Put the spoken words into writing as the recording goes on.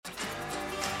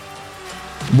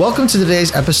Welcome to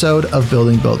today's episode of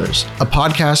Building Builders, a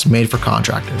podcast made for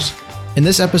contractors. In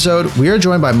this episode, we are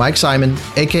joined by Mike Simon,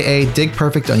 aka Dig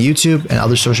Perfect on YouTube and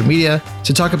other social media,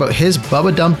 to talk about his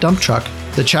Bubba dump truck,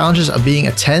 the challenges of being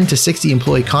a 10 to 60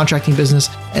 employee contracting business,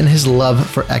 and his love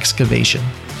for excavation.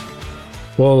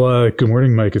 Well, good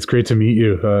morning, Mike. It's great to meet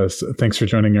you. Thanks for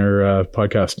joining our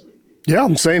podcast.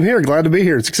 Yeah, same here. Glad to be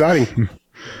here. It's exciting.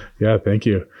 Yeah, thank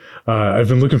you. I've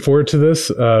been looking forward to this.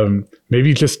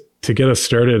 Maybe just to get us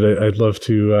started, I'd love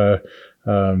to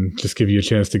just give you a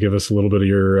chance to give us a little bit of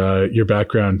your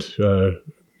background, who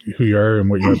you are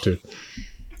and what you're up to.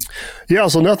 Yeah,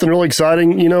 so nothing really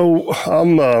exciting. You know,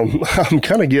 I'm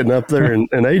kind of getting up there in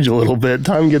age a little bit.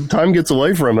 Time gets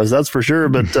away from us, that's for sure.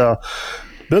 But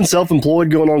been self-employed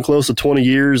going on close to 20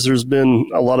 years. There's been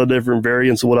a lot of different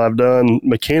variants of what I've done.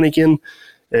 Mechanicing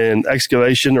and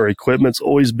excavation or equipment's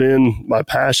always been my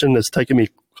passion. It's taken me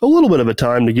a little bit of a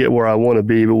time to get where I want to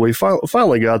be, but we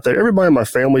finally got there. Everybody in my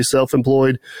family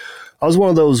self-employed. I was one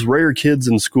of those rare kids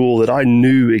in school that I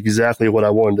knew exactly what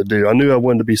I wanted to do. I knew I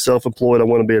wanted to be self-employed. I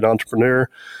wanted to be an entrepreneur.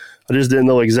 I just didn't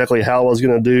know exactly how I was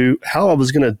going to do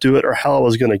it, or how I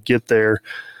was going to get there.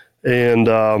 And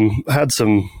had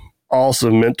some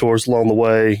awesome mentors along the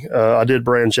way. I did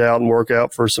branch out and work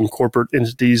out for some corporate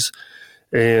entities,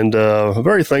 and I'm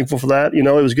very thankful for that. You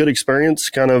know, it was a good experience,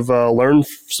 kind of learned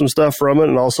some stuff from it,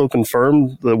 and also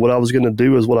confirmed that what I was going to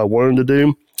do is what I wanted to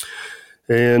do.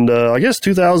 And I guess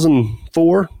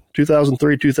 2003,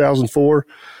 2004,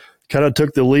 kind of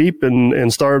took the leap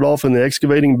and started off in the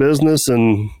excavating business.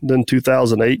 And then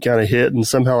 2008 kind of hit, and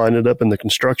somehow I ended up in the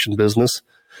construction business.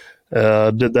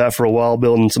 Did that for a while,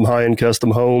 building some high-end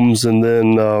custom homes. And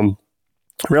then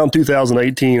around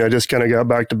 2018, I just kind of got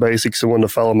back to basics and wanted to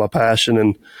follow my passion,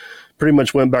 and pretty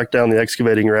much went back down the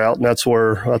excavating route. And that's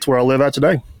where I live at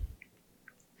today.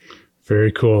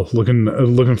 Very cool.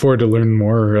 Looking forward to learning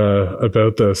more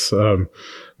about this.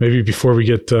 Maybe before we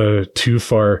get too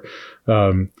far,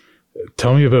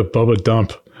 tell me about Bubba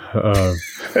Dump.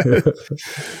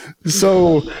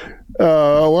 So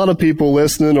a lot of people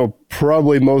listening will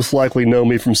probably most likely know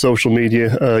me from social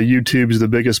media. YouTube's the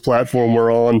biggest platform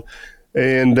we're on.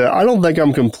 And I don't think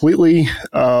I'm completely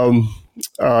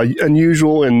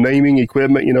unusual in naming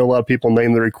equipment. You know, a lot of people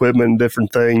name their equipment and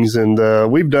different things, and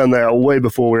we've done that way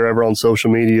before we were ever on social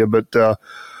media. But a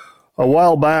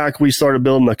while back, we started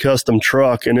building a custom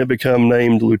truck, and it became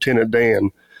named Lieutenant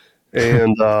Dan.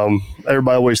 And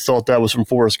everybody always thought that was from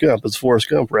Forrest Gump. It's a Forrest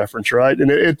Gump reference, right?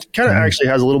 And it kind of actually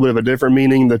has a little bit of a different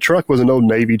meaning. The truck was an old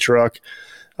Navy truck.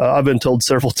 I've been told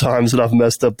several times that I've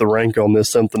messed up the rank on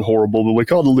this, something horrible, but we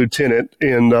called it Lieutenant,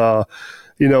 and,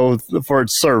 you know, for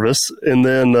its service. And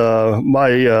then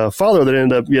my father that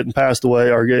ended up getting passed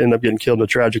away, or ended up getting killed in a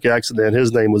tragic accident,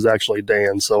 his name was actually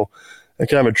Dan. So I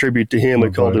kind of a tribute to him. We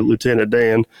called it Lieutenant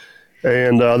Dan.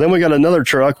 And then we got another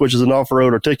truck, which is an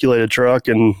off-road articulated truck.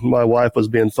 And my wife was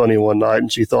being funny one night,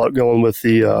 and she thought going with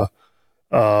the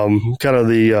kind of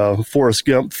the Forrest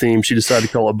Gump theme, she decided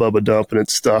to call it Bubba Dump, and it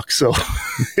stuck. So,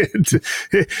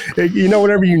 you know,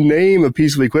 whenever you name a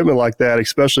piece of equipment like that,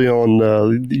 especially on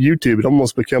YouTube, it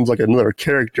almost becomes like another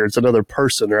character. It's another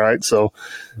person, right? So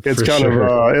it's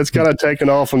kind of taken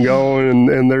off and going.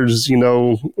 And there's, you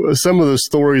know, some of the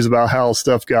stories about how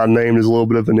stuff got named is a little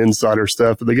bit of an insider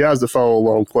stuff, but the guys that follow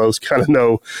along close kind of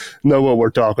know what we're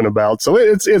talking about. So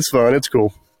it's fun. It's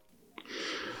cool.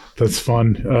 That's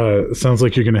fun. Sounds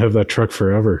like you're going to have that truck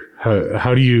forever.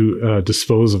 How do you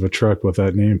dispose of a truck with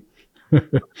that name?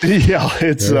 Yeah,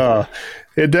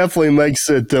 it definitely makes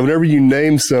it, whenever you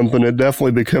name something, it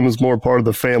definitely becomes more part of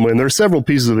the family. And there's several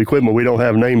pieces of equipment we don't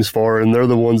have names for, and they're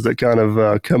the ones that kind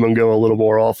of come and go a little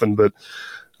more often. But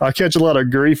I catch a lot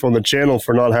of grief on the channel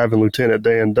for not having Lieutenant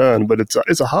Dan done, but it's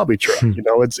a hobby truck. You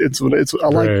know, it's I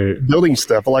like building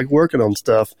stuff. I like working on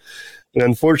stuff. And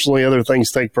unfortunately, other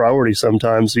things take priority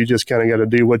sometimes. So you just kind of got to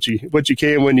do what you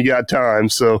can when you got time.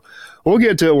 So we'll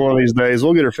get to it one of these days.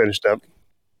 We'll get her finished up.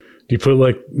 Do you put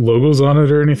like logos on it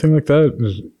or anything like that?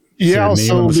 Yeah.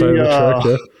 So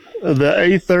the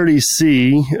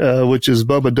A30C, which is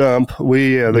Bubba Dump,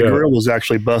 the grill was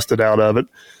actually busted out of it.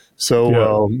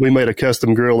 So we made a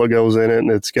custom grill that goes in it, and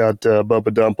it's got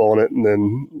Bubba Dump on it. And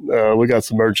then we got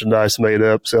some merchandise made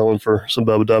up selling for some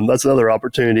Bubba Dump. That's another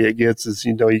opportunity it gets is,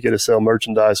 you know, you get to sell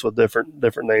merchandise with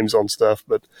different names on stuff.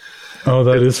 But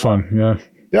that is fun. Yeah.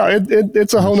 Yeah.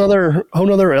 It's a whole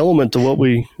nother element to what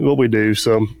we do.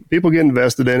 So people get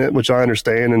invested in it, which I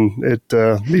understand. And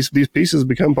these pieces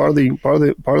become part of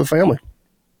the family.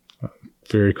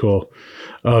 Very cool.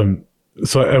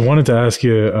 So I wanted to ask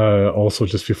you also,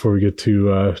 just before we get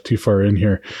too far in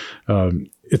here,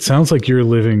 it sounds like you're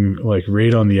living like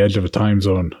right on the edge of a time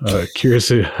zone. Curious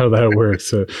how that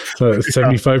works.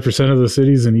 75% of the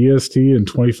cities in EST and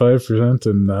 25%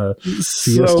 in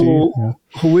CST. So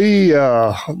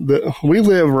we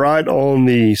live right on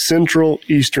the Central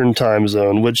Eastern time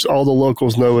zone, which all the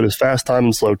locals know it as fast time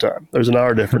and slow time. There's an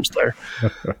hour difference there.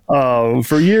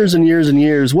 For years and years and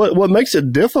years, what makes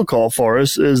it difficult for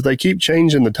us is they keep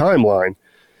changing the timeline.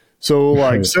 So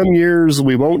like some years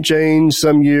we won't change,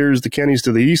 some years the counties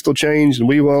to the east will change and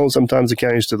we won't. Sometimes the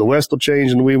counties to the west will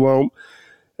change and we won't.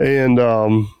 And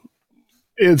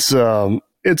it's a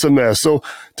mess. So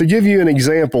to give you an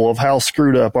example of how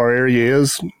screwed up our area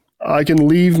is, I can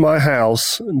leave my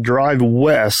house, drive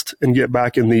west, and get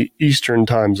back in the eastern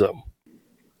time zone.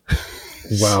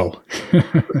 Wow.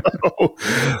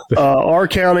 Our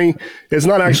county is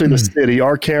not actually the city.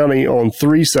 Our county on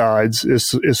three sides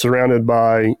is surrounded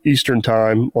by Eastern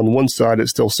time. On one side,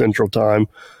 it's still Central time.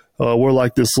 We're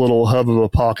like this little hub of a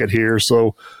pocket here.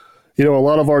 So, a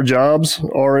lot of our jobs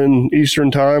are in Eastern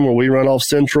time where we run off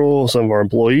Central. Some of our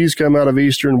employees come out of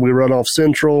Eastern. We run off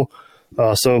Central.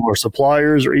 Some of our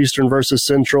suppliers are Eastern versus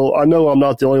Central. I know I'm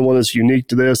not the only one that's unique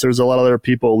to this. There's a lot of other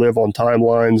people who live on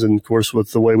timelines. And, of course,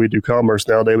 with the way we do commerce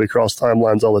nowadays, we cross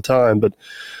timelines all the time. But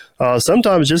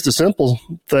sometimes just a simple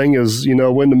thing is,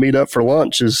 when to meet up for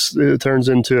lunch it turns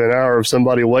into an hour of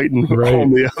somebody waiting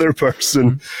on the other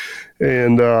person.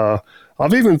 And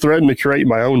I've even threatened to create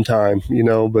my own time,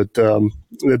 but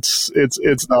it's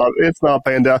not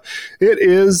panned out.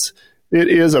 It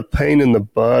is a pain in the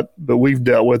butt, but we've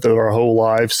dealt with it our whole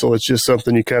life. So it's just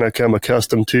something you kind of come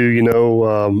accustomed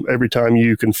to, every time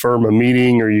you confirm a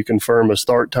meeting or you confirm a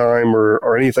start time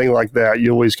or anything like that,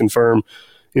 you always confirm,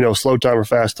 slow time or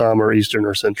fast time or Eastern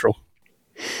or Central.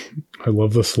 I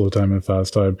love the slow time and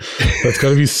fast time. That's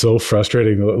got to be so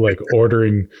frustrating, like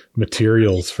ordering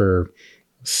materials for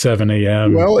 7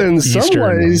 a.m. Well, in some Eastern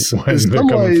ways,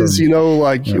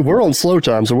 we're on slow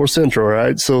time, so we're Central,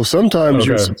 right? So sometimes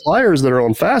your suppliers that are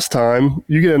on fast time,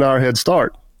 you get an hour head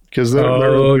start because they're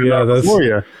before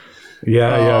you.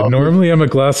 Yeah. Normally, I'm a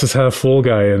glasses half full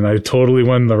guy, and I totally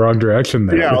went in the wrong direction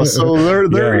there. Yeah, so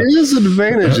there is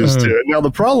advantages to it. Now,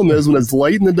 the problem is when it's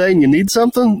late in the day and you need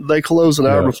something, they close an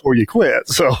hour before you quit.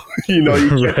 So you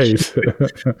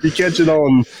catch it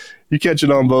on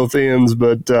both ends,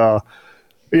 but.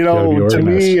 To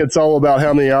me, it's all about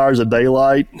how many hours of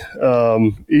daylight.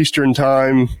 Eastern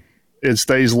time, it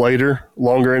stays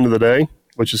longer into the day,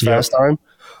 which is fast time.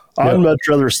 I'd much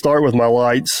rather start with my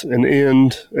lights and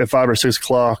end at 5 or 6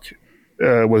 o'clock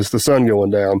with the sun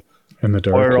going down. In the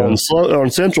dark. Or on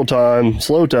Central time,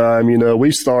 slow time,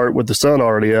 we start with the sun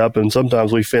already up, and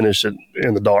sometimes we finish it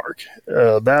in the dark.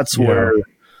 That's where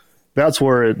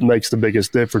it makes the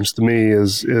biggest difference to me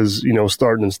is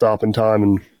starting and stopping time.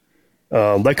 And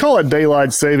they call it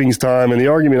daylight savings time, and the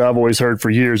argument I've always heard for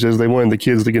years is they wanted the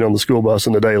kids to get on the school bus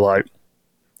in the daylight.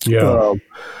 Yeah.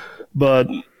 But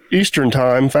Eastern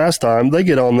time, fast time, they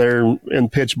get on there in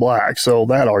pitch black, so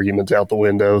that argument's out the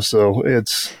window. So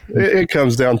it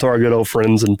comes down to our good old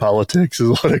friends in politics is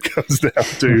what it comes down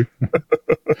to.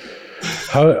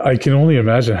 I can only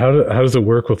imagine how does it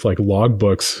work with like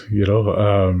logbooks,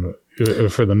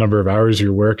 for the number of hours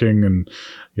you're working and.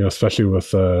 Especially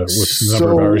with the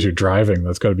number of hours you're driving,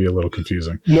 that's got to be a little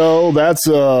confusing. No, that's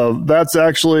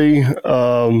actually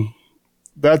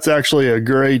a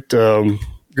great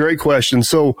question.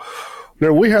 So,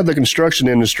 we had the construction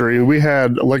industry, we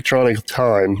had electronic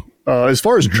time. As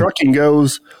far as trucking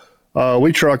goes,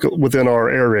 we truck within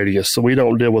our air radius, so we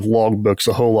don't deal with logbooks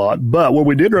a whole lot. But what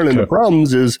we did run into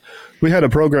problems is we had a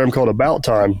program called About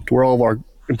Time, where all of our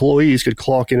employees could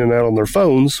clock in and out on their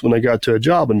phones when they got to a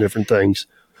job and different things.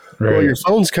 Right. Well, your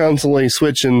phone's constantly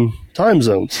switching time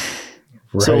zones.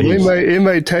 Right. So it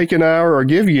may take an hour or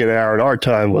give you an hour, and our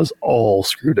time was all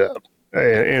screwed up.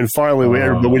 And finally,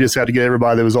 we just had to get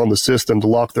everybody that was on the system to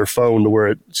lock their phone to where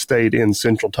it stayed in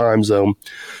Central time zone.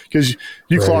 Because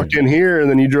you clocked in here, and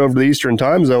then you drove to the Eastern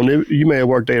time zone, you may have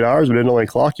worked 8 hours, but it didn't only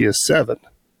clock you as 7.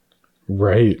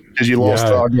 Right. Because you lost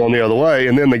time going the other way.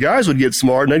 And then the guys would get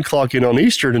smart and they'd clock in on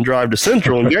Eastern and drive to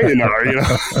Central and gain an hour,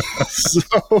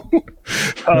 So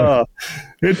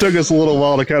it took us a little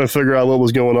while to kind of figure out what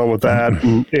was going on with that.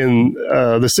 And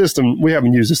the system, we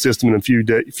haven't used the system in a few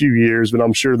years, but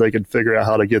I'm sure they could figure out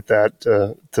how to get that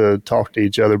to talk to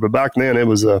each other. But back then, it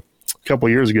was a couple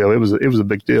of years ago, it was a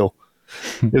big deal.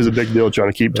 It was a big deal trying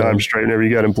to keep time straight whenever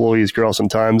you got employees crossing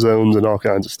time zones and all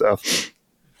kinds of stuff.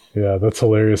 Yeah, that's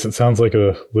hilarious. It sounds like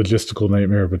a logistical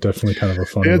nightmare, but definitely kind of a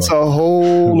fun one. It's a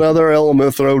whole nother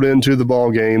element thrown into the ball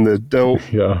game that don't,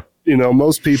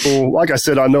 most people, like I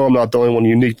said, I know I'm not the only one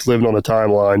unique to living on the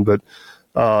timeline, but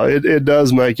it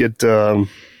does make it.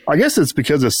 I guess it's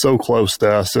because it's so close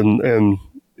to us, and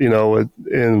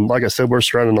and like I said, we're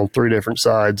surrounded on 3 different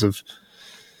sides of.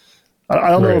 I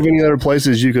don't know of any other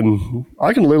places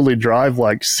I can literally drive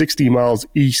like 60 miles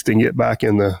east and get back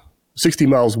in the 60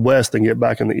 miles west and get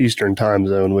back in the Eastern time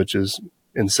zone, which is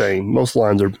insane. Most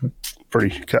lines are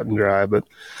pretty cut and dry, but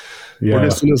we're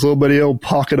just in this little bitty old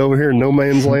pocket over here, no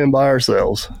man's land by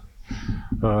ourselves.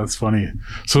 That's funny.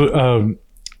 So,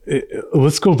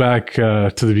 let's go back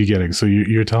to the beginning. So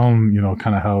you're telling,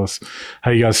 kind of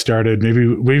how you got started. Maybe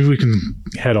we can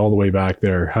head all the way back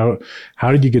there.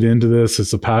 How did you get into this? Has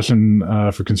the passion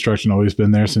for construction always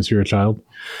been there since you were a child?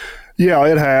 Yeah,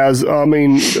 it has. I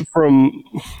mean, from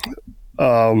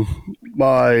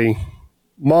my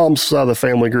mom's side of the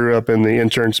family grew up in the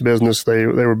insurance business. They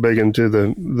were big into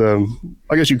the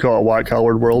I guess you call it white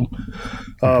collared world.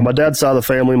 My dad's side of the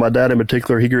family, my dad in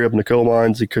particular, he grew up in the coal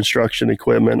mines, the construction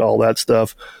equipment, all that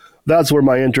stuff. That's where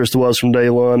my interest was from day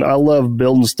one. I love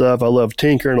building stuff. I love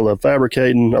tinkering. I love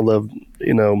fabricating. I love,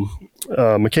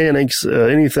 mechanics,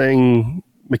 anything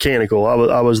mechanical.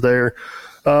 I was there.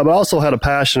 But I also had a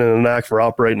passion and a knack for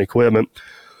operating equipment.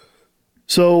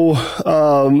 So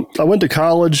I went to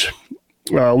college,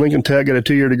 Lincoln Tech, got a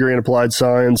 2-year degree in applied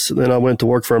science. Then I went to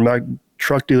work for a Mack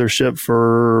truck dealership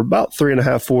for about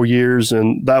 3.5, 4 years.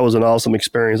 And that was an awesome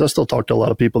experience. I still talk to a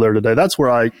lot of people there today. That's where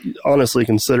I honestly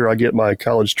consider I get my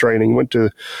college training.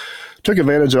 Took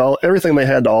advantage of everything they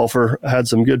had to offer. I had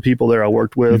some good people there I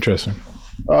worked with. Interesting.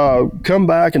 Come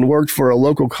back and worked for a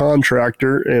local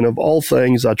contractor. And of all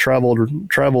things, I traveled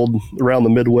around the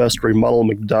Midwest remodeling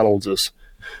McDonald's.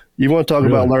 You want to talk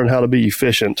about learning how to be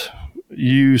efficient.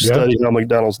 You study how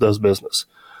McDonald's does business.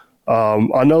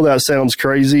 I know that sounds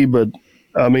crazy, but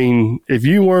I mean, if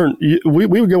you weren't, we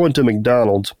would go into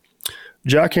McDonald's,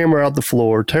 jackhammer out the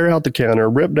floor, tear out the counter,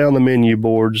 rip down the menu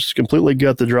boards, completely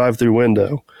gut the drive-through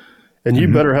window. And you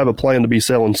better have a plan to be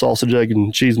selling sausage, egg,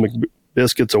 and cheese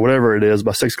biscuits or whatever it is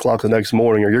by 6 o'clock the next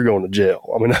morning, or you're going to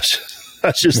jail. I mean,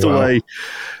 that's just the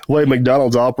way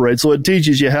McDonald's operates. So it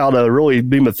teaches you how to really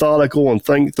be methodical and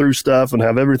think through stuff and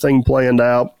have everything planned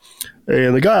out.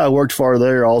 And the guy I worked for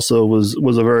there also was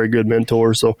a very good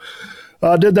mentor. So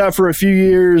I did that for a few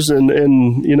years, and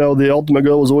the ultimate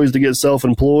goal was always to get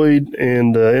self-employed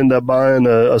and end up buying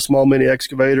a small mini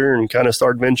excavator and kind of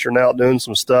start venturing out doing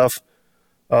some stuff.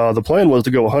 The plan was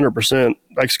to go 100%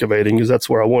 excavating because that's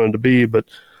where I wanted to be. But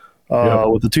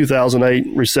with the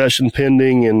 2008 recession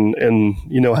pending and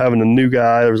having a new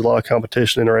guy, there was a lot of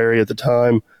competition in our area at the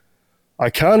time. I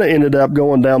kind of ended up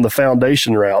going down the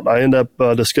foundation route. I ended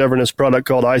up discovering this product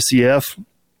called ICF,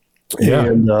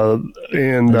 and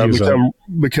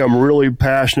become really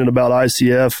passionate about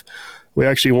ICF. We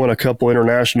actually won a couple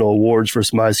international awards for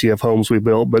some ICF homes we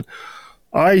built, but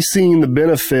I seen the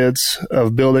benefits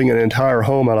of building an entire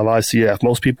home out of ICF.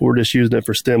 Most people were just using it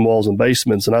for stem walls and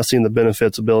basements, and I seen the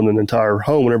benefits of building an entire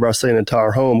home. Whenever I say an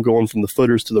entire home, going from the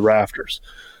footers to the rafters,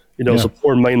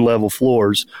 supporting main level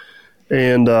floors.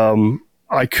 And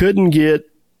I couldn't get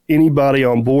anybody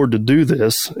on board to do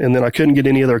this, and then I couldn't get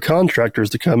any other contractors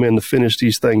to come in to finish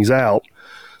these things out.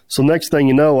 So next thing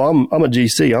you know, I'm a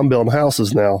GC. I'm building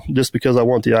houses now just because I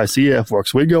want the ICF work.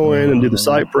 So we go in and do the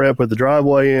site prep, put the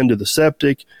driveway in, do the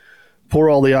septic, pour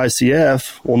all the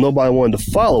ICF. Well, nobody wanted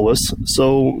to follow us,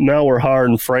 so now we're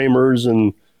hiring framers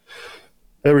and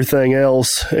everything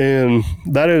else, and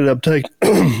that ended up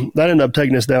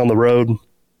taking us down the road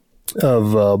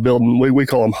of building, we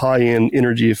call them high-end,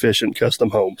 energy-efficient custom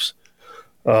homes.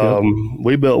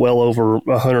 We built well over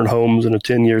 100 homes in a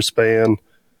 10-year span.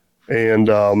 And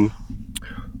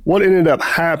what ended up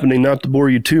happening, not to bore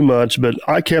you too much, but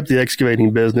I kept the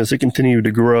excavating business. It continued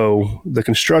to grow. The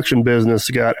construction business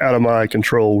got out of my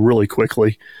control really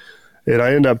quickly. And I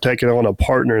ended up taking on a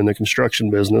partner in the construction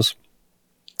business.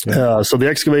 So the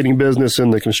excavating business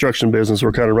and the construction business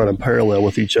were kind of running parallel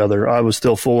with each other. I was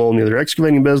still full on the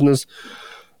excavating business.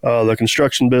 The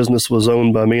construction business was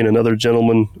owned by me and another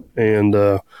gentleman, and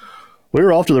we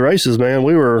were off to the races, man.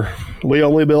 We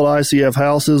only built ICF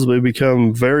houses. We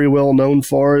become very well known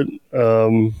for it.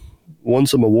 Won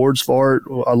some awards for it.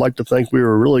 I'd like to think we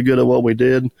were really good at what we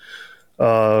did.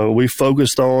 We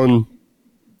focused on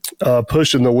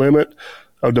pushing the limit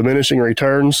of diminishing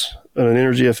returns in an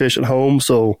energy efficient home.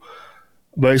 So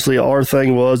basically our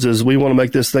thing is we want to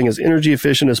make this thing as energy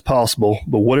efficient as possible,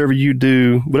 but whatever you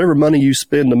do, whatever money you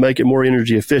spend to make it more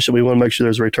energy efficient, we want to make sure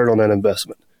there's a return on that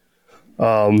investment.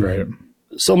 Right.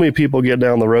 So many people get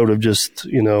down the road of just,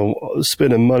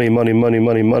 spending money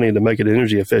to make it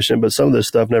energy efficient, but some of this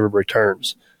stuff never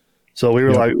returns. So we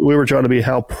were we were trying to be,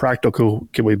 how practical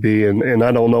can we be? And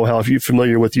I don't know how, if you're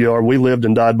familiar with ER, we lived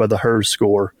and died by the HERS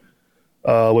score,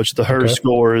 which the HERS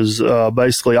score is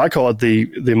basically, I call it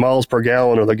the miles per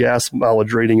gallon or the gas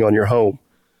mileage reading on your home.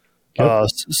 Yep.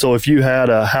 So if you had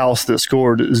a house that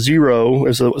scored 0,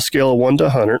 is a scale of 1 to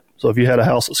 100. So if you had a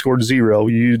house that scored 0,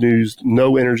 you used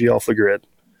no energy off the grid.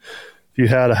 If you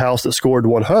had a house that scored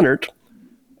 100,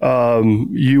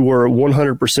 you were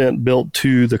 100% built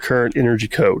to the current energy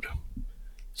code.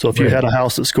 So if you had a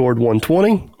house that scored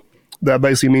 120, that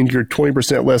basically means you're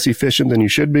 20% less efficient than you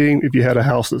should be. If you had a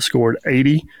house that scored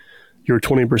 80, you're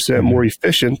 20% more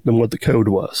efficient than what the code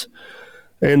was.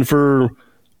 And for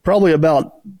probably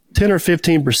about 10 or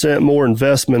 15% more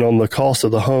investment on the cost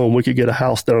of the home, we could get a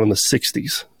house down in the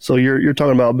 60s. So you're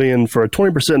talking about being, for a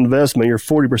 20% investment, you're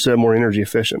 40% more energy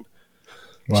efficient.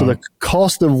 Wow. So the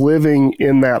cost of living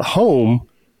in that home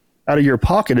out of your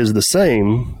pocket is the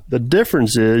same. The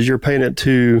difference is you're paying it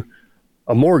to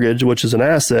a mortgage, which is an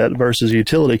asset, versus a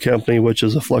utility company, which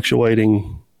is a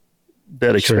fluctuating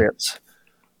debt expense.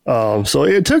 So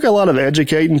it took a lot of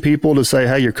educating people to say,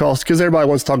 hey, your cost, because everybody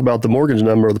wants to talk about the mortgage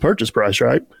number or the purchase price,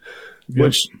 right? Yep.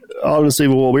 Which honestly,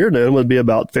 what we were doing would be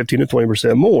about 15 to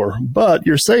 20% more, but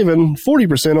you're saving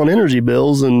 40% on energy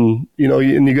bills, and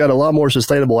you got a lot more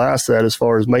sustainable asset as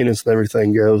far as maintenance and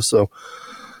everything goes. So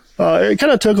it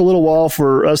kind of took a little while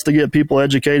for us to get people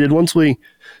educated. Once we,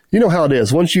 you know how it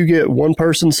is, once you get one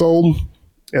person sold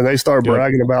and they start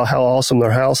bragging about how awesome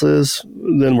their house is,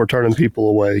 then we're turning people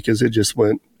away, because it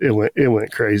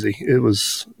went crazy. It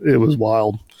was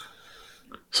wild.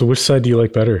 So which side do you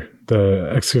like better,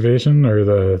 the excavation or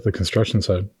the construction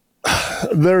side?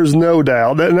 There's no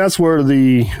doubt. And that's where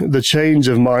the change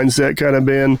of mindset kind of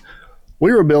been.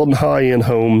 We were building high-end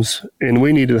homes and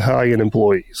we needed high-end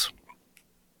employees.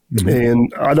 Mm-hmm.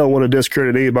 And I don't want to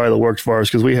discredit anybody that worked for us,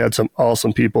 because we had some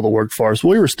awesome people that worked for us.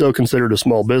 We were still considered a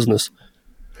small business.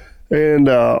 And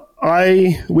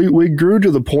we grew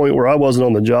to the point where I wasn't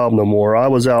on the job no more. I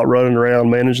was out running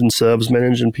around managing subs,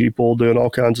 managing people, doing all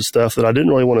kinds of stuff that I didn't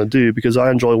really want to do, because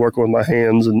I enjoy working with my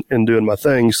hands and doing my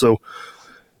thing. So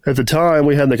at the time,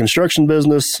 we had the construction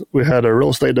business, we had a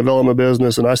real estate development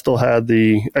business, and I still had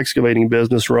the excavating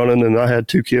business running, and I had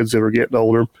 2 kids that were getting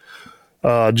older.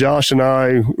 Josh and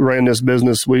I ran this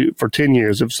business for 10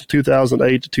 years. It was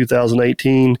 2008 to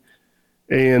 2018.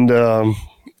 And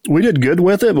we did good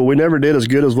with it, but we never did as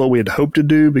good as what we had hoped to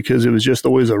do, because it was just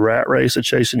always a rat race of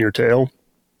chasing your tail.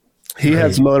 He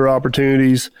had some other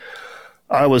opportunities.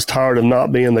 I was tired of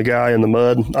not being the guy in the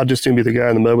mud. I just seemed to be the guy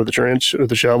in the mud with the trench, with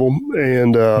the shovel.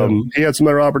 And he had some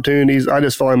other opportunities. I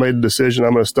just finally made the decision,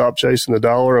 I'm going to stop chasing the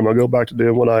dollar. I'm going to go back to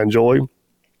doing what I enjoy.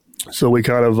 So we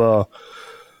kind of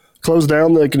closed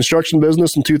down the construction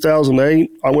business in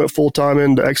 2008. I went full-time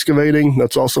into excavating.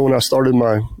 That's also when I started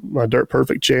my Dirt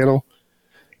Perfect channel.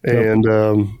 And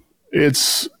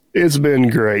it's been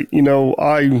great.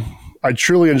 I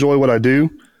truly enjoy what I do.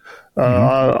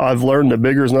 I've learned that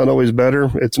bigger is not always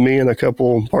better. It's me and a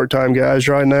couple part-time guys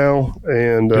right now,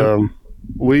 and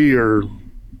we are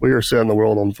setting the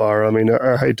world on fire. I mean,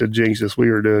 I hate to jinx this. We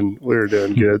are doing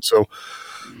good. So,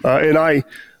 and I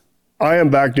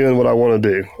am back doing what I want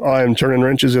to do. I am turning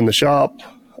wrenches in the shop.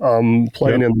 I'm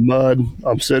playing in the mud.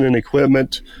 I'm sending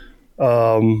equipment.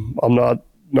 I'm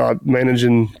not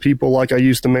managing people like I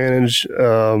used to manage.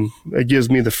 It gives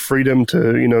me the freedom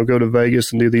to, go to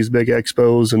Vegas and do these big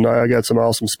expos. And I got some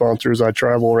awesome sponsors I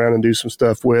travel around and do some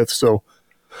stuff with. So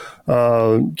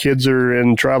kids are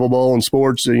in travel ball and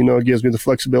sports. It gives me the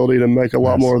flexibility to make a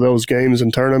lot more of those games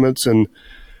and tournaments. And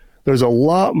there's a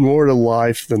lot more to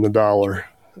life than the dollar,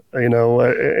 and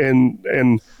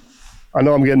I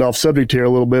know I'm getting off subject here a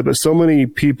little bit, but so many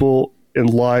people in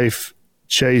life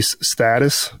chase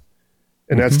status.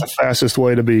 And that's the fastest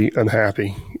way to be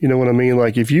unhappy. You know what I mean?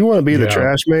 Like, if you want to be the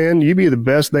trash man, you be the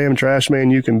best damn trash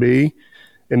man you can be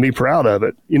and be proud of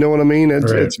it. You know what I mean?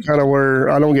 It's kind of where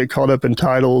I don't get caught up in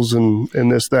titles and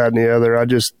this, that, and the other. I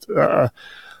just, I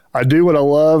do what I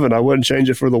love, and I wouldn't change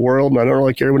it for the world. And I don't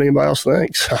really care what anybody else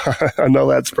thinks. I know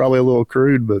that's probably a little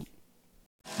crude, but.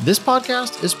 This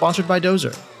podcast is sponsored by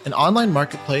Dozer, an online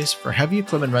marketplace for heavy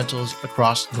equipment rentals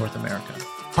across North America.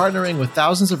 Partnering with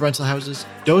thousands of rental houses,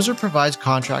 Dozer provides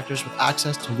contractors with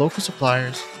access to local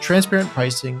suppliers, transparent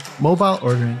pricing, mobile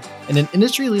ordering, and an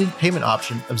industry-leading payment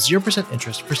option of 0%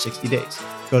 interest for 60 days.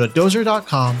 Go to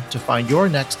dozer.com to find your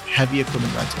next heavy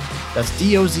equipment rental. That's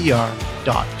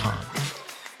DOZR.com.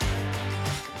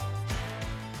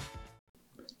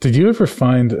 Did you ever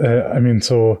find, I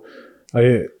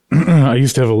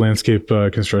used to have a landscape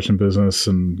construction business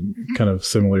and kind of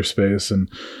similar space, and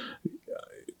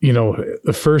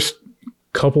the first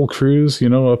couple crews,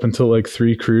 up until like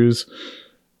 3 crews,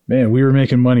 man, we were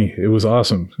making money. It was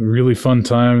awesome. Really fun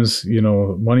times.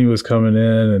 Money was coming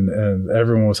in and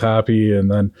everyone was happy. And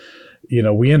then,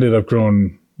 we ended up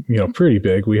growing, pretty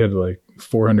big. We had like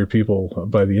 400 people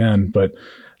by the end, but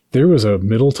there was a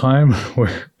middle time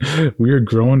where we were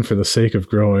growing for the sake of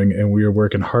growing, and we were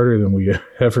working harder than we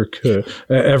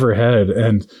ever had.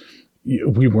 And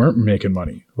we weren't making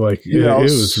money. Like it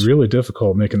was really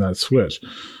difficult making that switch.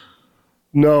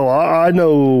 No, I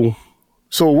know.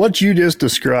 So what you just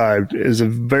described is a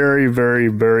very, very,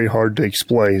 very hard to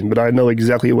explain, but I know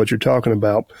exactly what you're talking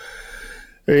about.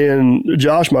 And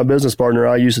Josh, my business partner,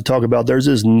 I used to talk about there's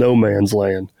this no man's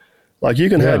land. Like you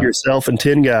can have yourself and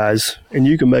 10 guys and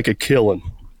you can make a killing.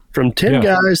 From 10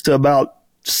 guys to about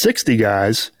 60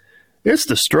 guys, it's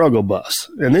the struggle bus.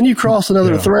 And then you cross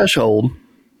another threshold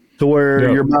to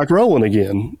where you're back rolling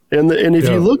again. And if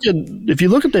you look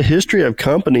at the history of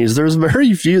companies, there's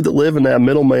very few that live in that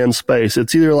middleman space.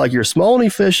 It's either like you're small and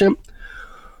efficient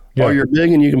or you're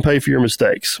big and you can pay for your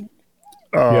mistakes.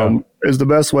 Is the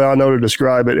best way I know to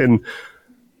describe it. And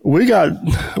we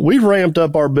ramped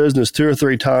up our business 2 or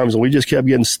 3 times and we just kept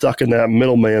getting stuck in that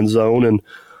middleman zone. And,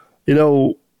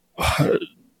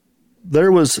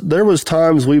 there was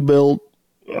times we built,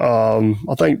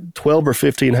 I think 12 or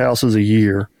 15 houses a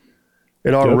year,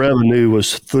 and our revenue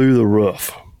was through the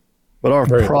roof, but our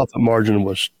profit margin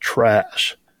was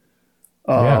trash.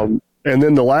 And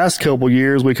then the last couple of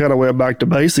years, we kind of went back to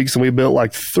basics and we built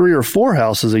like 3 or 4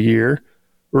 houses a year.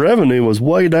 Revenue was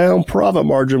way down. Profit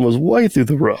margin was way through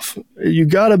the roof.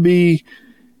 The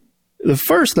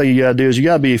first thing you got to do is you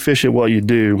got to be efficient at what you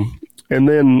do. And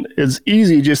then it's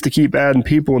easy just to keep adding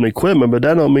people and equipment, but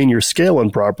that don't mean you're scaling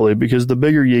properly, because the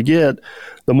bigger you get,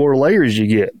 the more layers you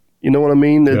get. You know what I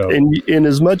mean? Yeah. And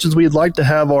as much as we'd like to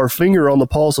have our finger on the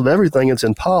pulse of everything, it's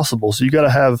impossible. So you got to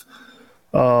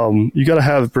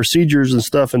have procedures and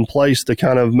stuff in place to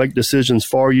kind of make decisions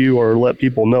for you or let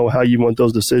people know how you want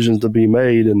those decisions to be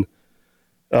made. And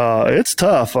it's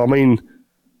tough. I mean,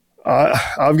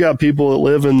 I've got people that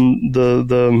live in the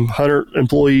 100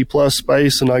 employee plus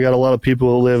space, and I got a lot of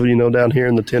people that live, down here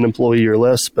in the 10 employee or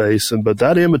less space. But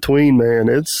that in between, man,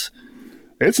 it's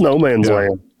no man's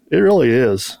land. It really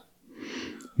is.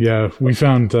 Yeah, we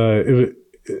found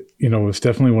it's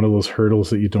definitely one of those hurdles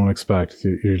that you don't expect.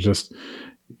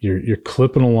 You're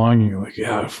clipping along. And you're like,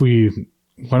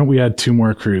 why don't we add 2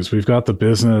 more crews? We've got the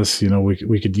business.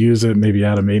 We could use it. Maybe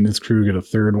add a maintenance crew, get a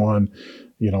 3rd one,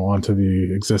 onto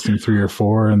the existing 3 or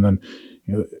 4, and then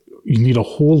you need a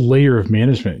whole layer of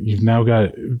management. You've now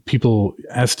got people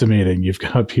estimating. You've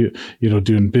got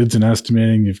doing bids and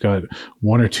estimating. You've got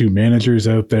 1 or 2 managers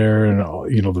out there, and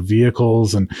the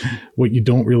vehicles. And what you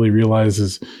don't really realize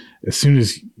is, as soon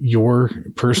as you're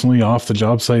personally off the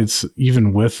job sites,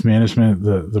 even with management,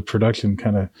 the production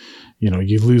kind of,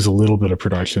 you lose a little bit of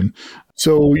production.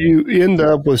 So you end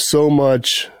up with so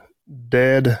much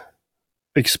dead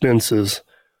expenses.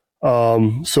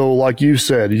 So like you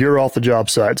said, you're off the job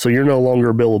site, so you're no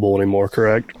longer billable anymore,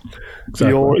 correct?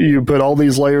 Exactly. You put all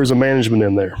these layers of management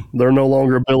in there. They're no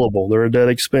longer billable. They're a dead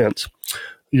expense.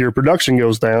 Your production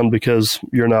goes down because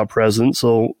you're not present,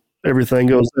 so everything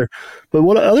goes there. But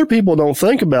what other people don't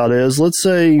think about is, let's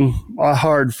say I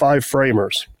hired 5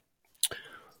 framers.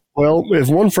 Well, if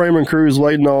one framing crew is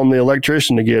waiting on the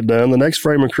electrician to get done, the next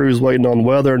framing crew is waiting on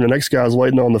weather, and the next guy's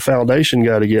waiting on the foundation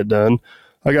guy to get done.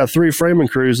 I got 3 framing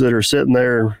crews that are sitting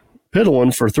there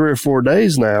piddling for 3 or 4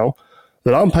 days now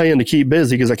that I'm paying to keep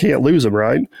busy because I can't lose them,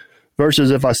 right?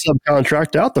 Versus if I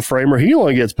subcontract out the framer, he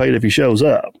only gets paid if he shows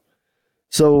up.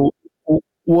 So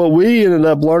what we ended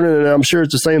up learning, and I'm sure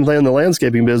it's the same thing in the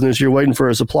landscaping business, you're waiting for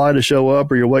a supply to show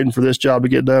up, or you're waiting for this job to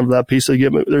get done for that piece of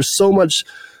equipment. There's so much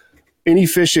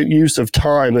inefficient use of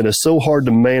time that is so hard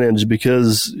to manage,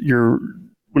 because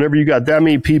whenever you got that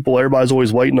many people, everybody's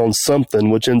always waiting on something,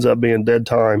 which ends up being dead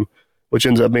time, which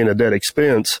ends up being a dead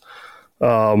expense.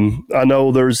 I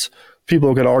know there's people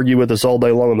who can argue with us all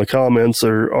day long in the comments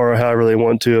or however they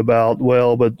want to about,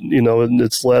 well, but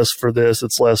it's less for this,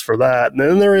 it's less for that. And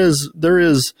then there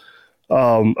is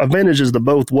advantages to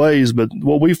both ways. But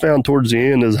what we found towards the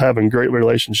end is having great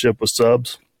relationship with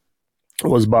subs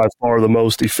was by far the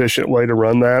most efficient way to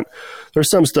run that.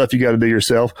 There's some stuff you got to do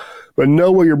yourself, but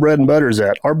know where your bread and butter is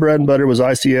at. Our bread and butter was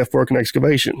ICF work and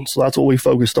excavation. So that's what we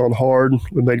focused on hard.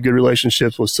 We made good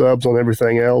relationships with subs on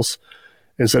everything else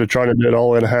instead of trying to do it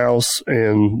all in-house.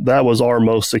 And that was our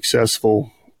most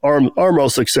successful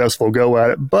go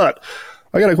at it. But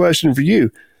I got a question for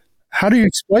you. How do you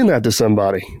explain that to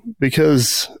somebody?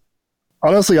 Because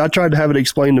honestly, I tried to have it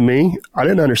explained to me. I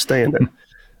didn't understand it.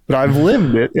 But I've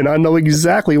lived it, and I know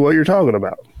exactly what you're talking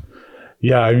about.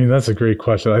 Yeah, I mean, that's a great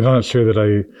question. I'm not sure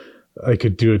that I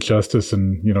could do it justice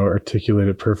and, articulate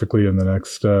it perfectly in the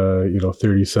next,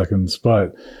 30 seconds.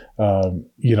 But,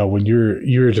 when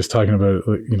you're just talking about,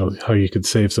 how you could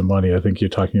save some money, I think you're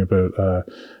talking about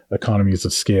economies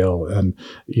of scale. And,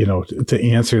 to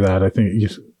answer that, I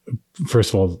think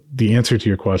first of all, the answer to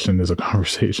your question is a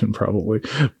conversation probably,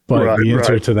 but the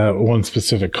answer to that one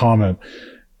specific comment,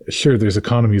 sure, there's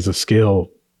economies of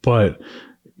scale, but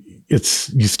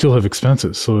you still have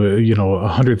expenses. So,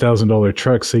 $100,000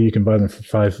 trucks, say you can buy them for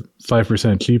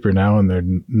 5% cheaper now and they're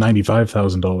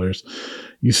 $95,000.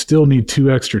 You still need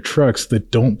 2 extra trucks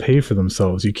that don't pay for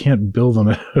themselves. You can't bill them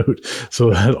out.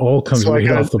 So that all comes off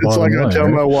the bottom line. It's like I tell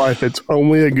my wife, it's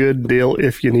only a good deal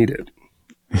if you need it.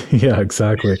 Yeah,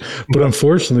 exactly. But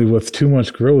unfortunately, with too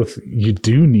much growth, you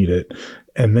do need it.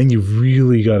 And then you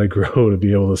really got to grow to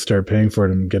be able to start paying for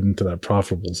it and get into that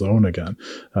profitable zone again,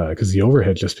 because the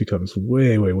overhead just becomes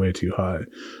way, way, way too high.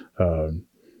 I'm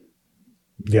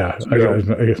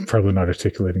probably not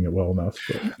articulating it well enough.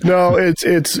 But. No,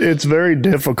 it's very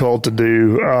difficult to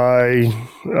do.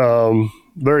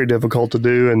 Very difficult to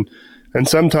do, and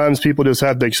sometimes people just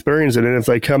have to experience it. And if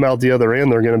they come out the other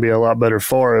end, they're going to be a lot better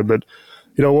for it. But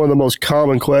one of the most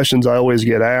common questions I always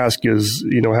get asked is,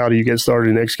 how do you get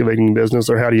started in excavating business,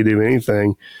 or how do you do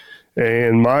anything?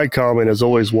 And my comment is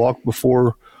always walk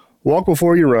before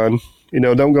you run.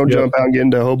 Don't go jump out and get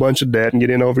into a whole bunch of debt and get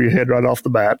in over your head right off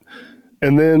the bat.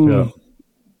 And then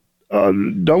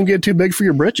don't get too big for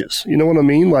your britches. You know what I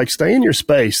mean? Like, stay in your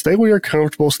space, stay where you're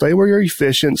comfortable, stay where you're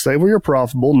efficient, stay where you're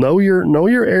profitable, know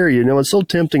your area. It's so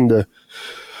tempting to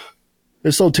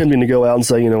go out and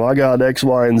say, I got X,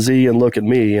 Y, and Z and look at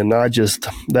me. And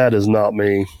that is not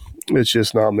me. It's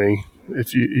just not me.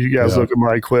 If you guys look at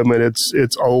my equipment,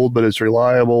 it's old, but it's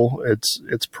reliable.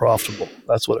 It's profitable.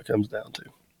 That's what it comes down to.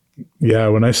 Yeah.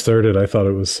 When I started, I thought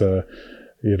it was, I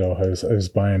was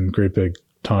buying great big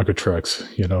Tonka trucks.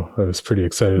 I was pretty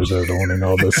excited about owning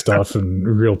all this stuff and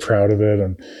real proud of it.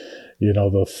 And,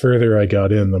 the further I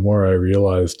got in, the more I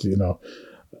realized,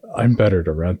 I'm better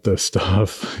to rent this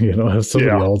stuff, have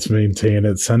somebody else maintain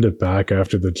it, send it back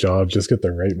after the job, just get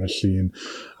the right machine.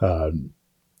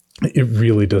 It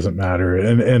really doesn't matter.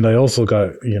 And I also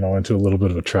got, into a little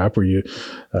bit of a trap where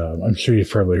I'm sure you've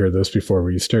probably heard this before,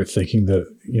 where you start thinking that,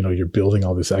 you're building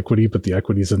all this equity, but the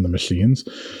equity's in the machines.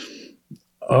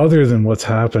 Other than what's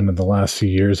happened in the last few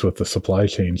years with the supply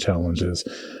chain challenges,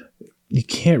 you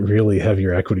can't really have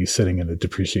your equity sitting in a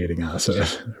depreciating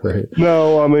asset, right?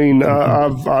 No, I mean,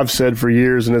 I've said for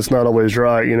years, and it's not always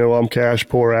right, I'm cash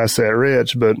poor, asset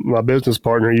rich, but my business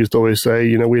partner used to always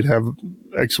say, we'd have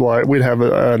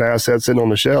an asset sitting on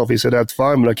the shelf. He said, that's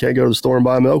fine, but I can't go to the store and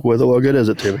buy milk with it. What good is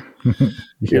it to me?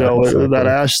 Exactly.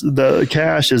 The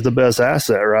cash is the best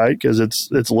asset, right? Because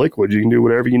it's liquid. You can do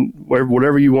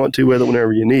whatever you want to with it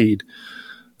whenever you need.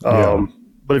 But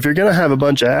if you're going to have a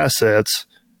bunch of assets,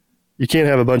 you can't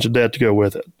have a bunch of debt to go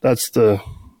with it. That's the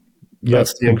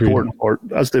important part.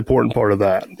 That's the important part of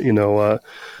that.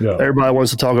 Everybody wants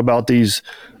to talk about these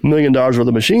 $1 million worth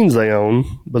of machines they own,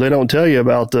 but they don't tell you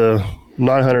about the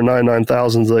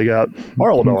 999,000 they got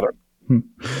borrowed on it.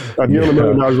 If you own $1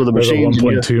 million worth of machines,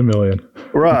 $1.2 million,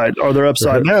 right? Or they're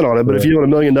upside down on it. But if you own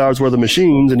 $1 million worth of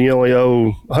machines and you only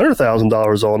owe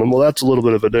 $100,000 on them, well, that's a little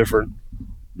bit of a different.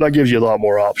 That gives you a lot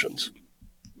more options.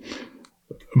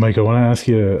 Mike, I want to ask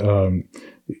you,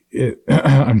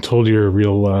 I'm told you're a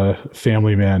real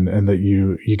family man, and that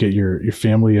you get your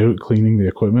family out cleaning the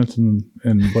equipment and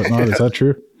whatnot. Is that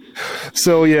true?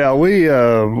 So yeah, we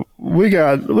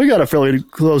got a fairly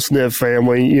close-knit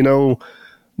family.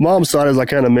 Mom's side, as I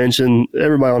kind of mentioned,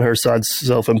 everybody on her side's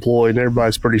self-employed, and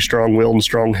everybody's pretty strong-willed and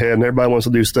strong-headed, and everybody wants to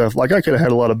do stuff. Like, I could have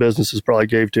had a lot of businesses probably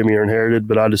gave to me or inherited,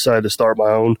 but I decided to start my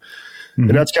own. Mm-hmm.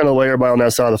 And that's kind of the way everybody on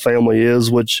that side of the family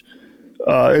is, which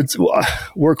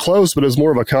we're close, but it's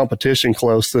more of a competition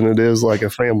close than it is like a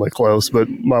family close. But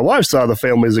my wife's side of the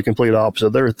family is the complete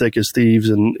opposite. They're thick as thieves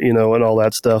and all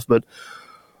that stuff. But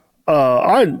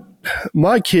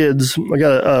my kids, I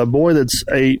got a boy that's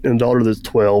 8 and a daughter that's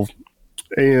 12,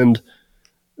 and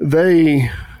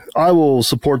I will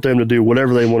support them to do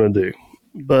whatever they want to do.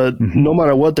 But no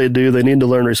matter what they do, they need to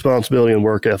learn responsibility and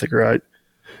work ethic, right?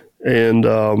 And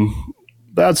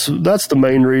that's the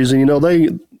main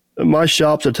reason. My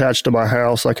shop's attached to my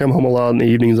house. I come home a lot in the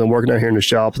evenings. I'm working out here in the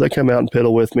shop. They come out and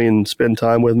piddle with me and spend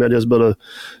time with me. I just built a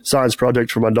science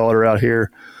project for my daughter out here,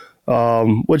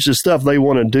 which is stuff they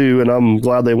want to do, and I'm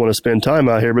glad they want to spend time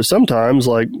out here. But sometimes,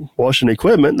 like washing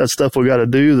equipment, that's stuff we got to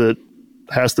do that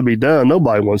has to be done.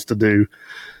 Nobody wants to do.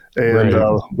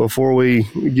 And before we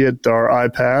get our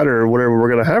iPad or whatever we're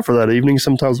going to have time for that evening.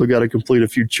 Sometimes we got to complete a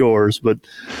few chores, but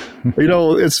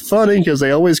it's funny because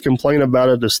they always complain about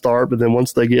it to start, but then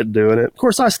once they get doing it, of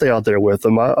course, I stay out there with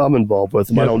them. I'm involved with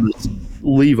them. Yep. I don't just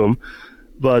leave them.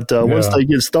 But once they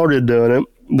get started doing it,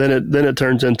 then it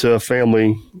turns into a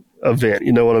family event.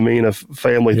 You know what I mean? A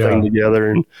family thing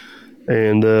together,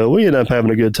 and we end up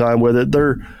having a good time with it.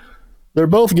 They're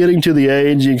both getting to the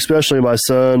age, especially my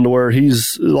son, where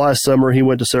last summer he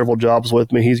went to several jobs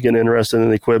with me. He's getting interested in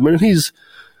the equipment, and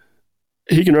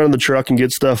he can run the truck and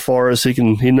get stuff for us.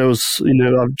 He knows,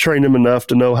 I've trained him enough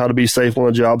to know how to be safe on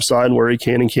a job site and where he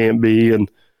can and can't be.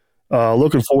 And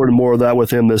looking forward to more of that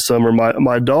with him this summer.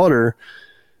 My daughter,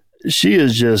 she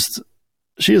is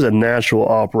a natural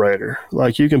operator.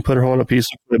 Like, you can put her on a piece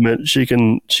of equipment.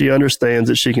 She understands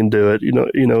that she can do it.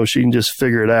 She can just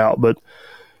figure it out, but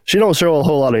she don't show a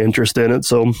whole lot of interest in it.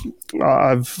 So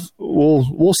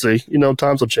we'll see,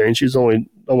 times will change. She's only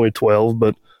 12,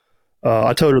 but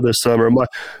I told her this summer,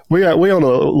 we own a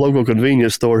local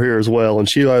convenience store here as well. And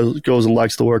she goes and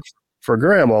likes to work for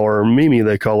Grandma, or Mimi,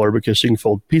 they call her, because she can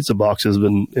fold pizza boxes.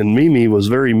 And Mimi was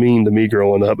very mean to me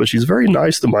growing up, but she's very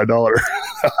nice to my daughter.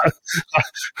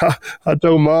 I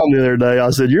told Mom the other day, I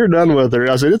said, "You're done with her."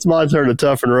 I said, "It's my turn to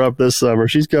toughen her up this summer.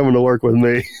 She's coming to work with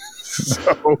me."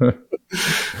 So,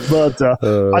 but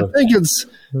I think it's,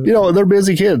 they're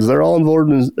busy kids. They're all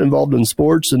involved in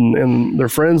sports and their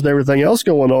friends and everything else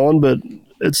going on. But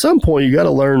at some point, you got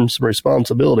to learn some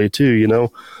responsibility too.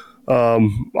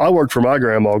 I worked for my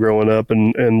grandma growing up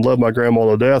and loved my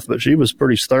grandma to death, but she was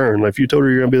pretty stern. If you told her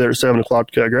you're going to be there at 7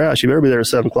 o'clock to cut grass, you better be there at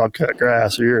 7 o'clock to cut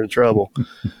grass, or you're in trouble.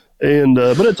 And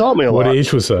but it taught me a lot. What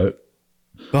age was that?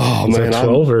 Oh, was man, that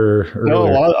 12 or earlier? No,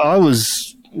 I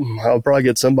was. I'll probably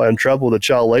get somebody in trouble with the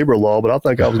child labor law, but I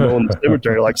think I was going to the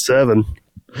cemetery like 7.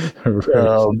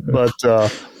 Right.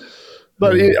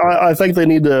 I think they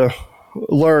need to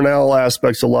learn all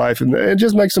aspects of life, and it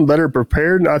just makes them better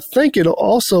prepared. And I think it'll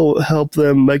also help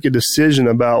them make a decision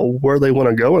about where they want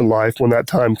to go in life when that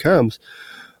time comes.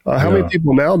 How many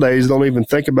people nowadays don't even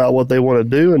think about what they want to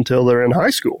do until they're in high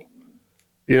school?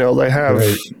 They have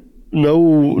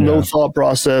no thought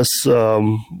process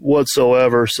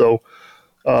whatsoever. So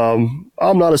I'm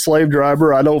not a slave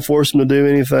driver. I don't force them to do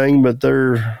anything, but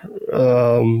there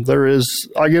is,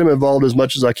 I get them involved as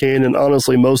much as I can. And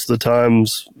honestly, most of the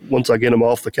times, once I get them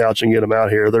off the couch and get them out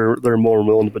here, they're more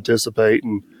willing to participate.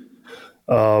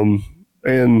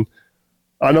 And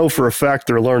I know for a fact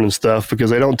they're learning stuff,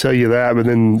 because they don't tell you that, but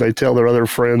then they tell their other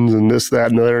friends and this, that,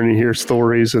 and the other, and you hear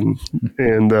stories, and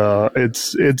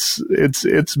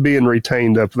it's being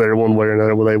retained up there one way or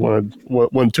another, whether they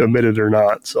want to admit it or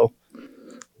not. So.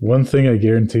 One thing I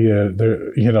guarantee you,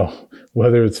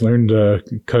 whether it's learn to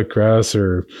cut grass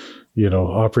or,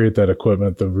 operate that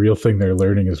equipment, the real thing they're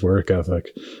learning is work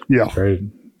ethic. Yeah. Right.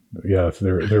 Yeah. If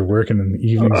they're working in the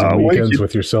evenings and weekends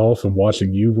with yourself and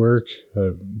watching you work,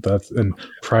 and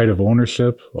pride of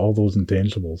ownership, all those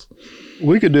intangibles.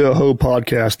 We could do a whole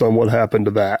podcast on what happened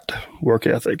to that work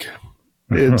ethic.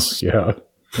 It's yeah.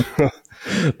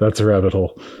 That's a rabbit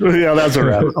hole. Yeah, that's a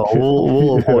rabbit hole.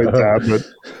 We'll avoid that.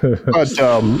 But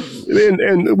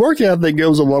and work ethic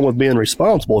goes along with being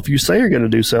responsible. If you say you're going to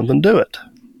do something, do it.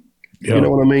 Yep. You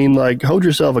know what I mean? Like, hold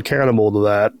yourself accountable to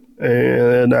that,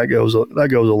 and that goes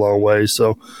a long way.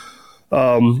 So,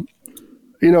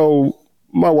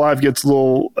 my wife gets a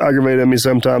little aggravated at me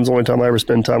sometimes. The only time I ever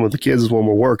spend time with the kids is when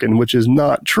we're working, which is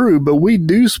not true, but we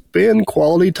do spend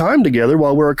quality time together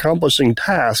while we're accomplishing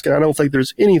tasks. And I don't think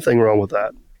there's anything wrong with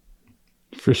that.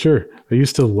 For sure. I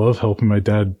used to love helping my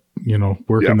dad,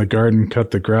 work in the garden,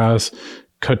 cut the grass,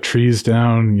 cut trees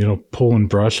down, pulling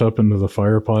brush up into the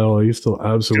fire pile. I used to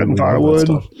absolutely love that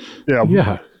stuff.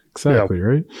 Yeah, exactly. Yeah.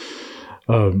 Right.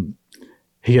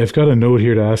 Hey, I've got a note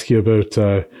here to ask you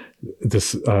about,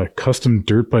 this custom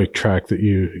dirt bike track that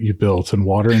you built and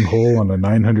watering hole on a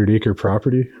 900-acre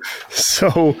property.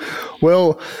 So,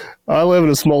 I live in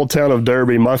a small town of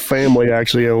Derby. My family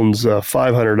actually owns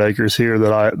 500 acres here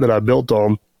that I built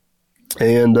on.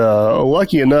 And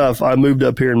lucky enough, I moved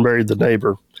up here and married the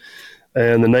neighbor.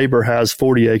 And the neighbor has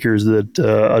 40 acres that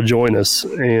adjoin us.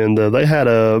 And they had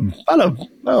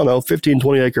about 15,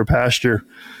 20 acre pasture.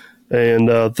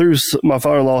 And through my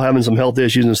father-in-law having some health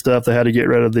issues and stuff, they had to get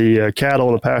rid of the cattle,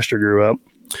 and the pasture grew up.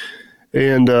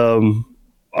 And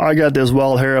I got this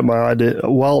wild hair at my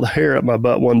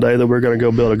butt one day that we're going to go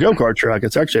build a go-kart track.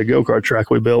 It's actually a go-kart track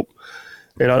we built.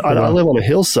 And I live on a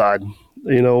hillside,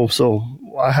 so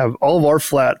I have all of our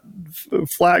flat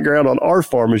ground on our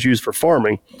farm is used for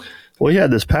farming. We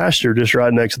had this pasture just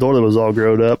right next door that was all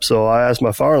grown up. So I asked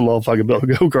my father-in-law if I could build a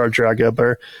go-kart track up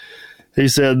there. he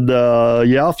said,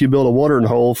 yeah, if you build a watering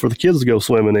hole for the kids to go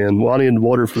swimming in. Well, I needed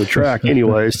water for the track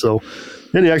anyway. So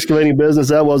in the excavating business,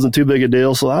 that wasn't too big a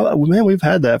deal. So, man, we've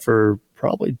had that for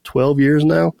probably 12 years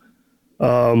now.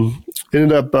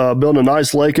 Ended up building a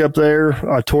nice lake up there.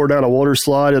 I tore down a water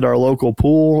slide at our local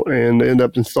pool and ended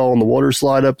up installing the water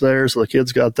slide up there. So the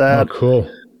kids got that. Oh,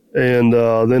 cool. And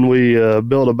then we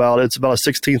built it's about a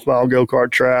 16th mile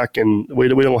go-kart track, and we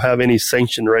don't have any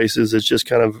sanctioned races. It's just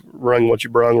kind of run what you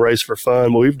brung, race for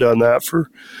fun. But we've done that for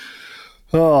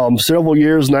several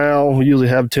years now. We usually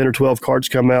have 10 or 12 carts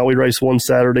come out. We race one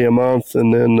Saturday a month.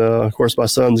 And then, of course, my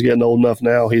son's getting old enough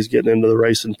now. He's getting into the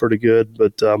racing pretty good.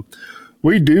 But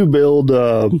we do build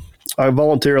I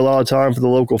volunteer a lot of time for the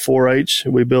local 4-H.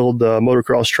 We build a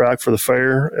motocross track for the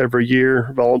fair every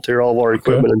year, volunteer all of our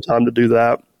equipment and time to do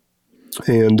that.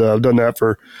 And I've done that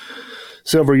for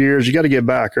several years. You got to get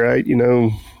back, right?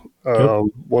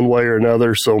 One way or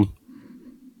another. So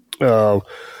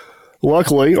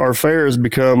luckily, our fair has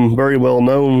become very well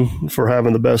known for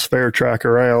having the best fair track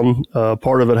around.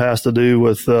 Part of it has to do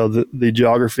with the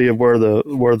geography of where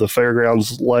the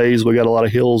fairgrounds lays. We got a lot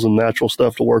of hills and natural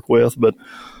stuff to work with, but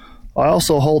I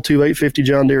also haul 2 850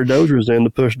 John Deere Dozers in to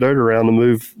push dirt around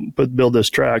to build this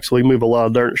track. So we move a lot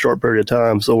of dirt in a short period of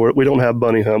time. So we don't have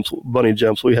bunny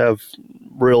jumps. We have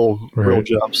real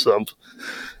jumps.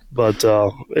 But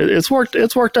it's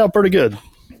worked out pretty good.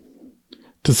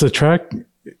 Does the track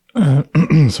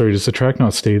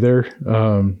not stay there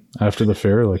after the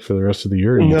fair, like for the rest of the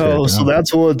year? No, so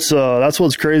that's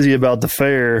what's crazy about the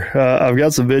fair. I've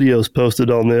got some videos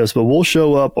posted on this, but we'll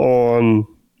show up on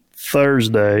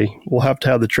Thursday. We'll have to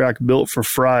have the track built for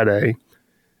Friday,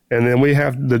 and then we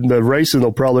have the racing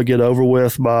will probably get over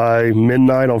with by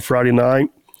midnight on Friday night.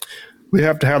 We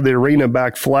have to have the arena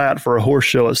back flat for a horse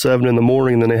show at 7 in the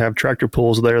morning, and then they have tractor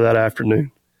pulls there that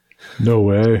afternoon. No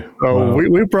way. So wow.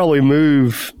 we probably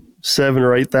move 7,000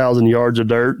 or 8,000 yards of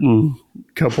dirt in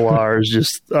a couple hours,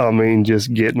 just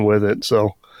getting with it.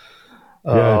 So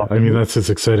yeah, that's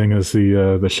as exciting as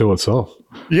the show itself.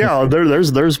 Yeah,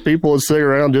 there's people that stick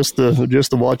around just to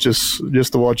watch us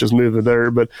move the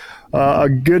dirt. But a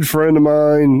good friend of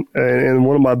mine and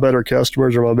one of my better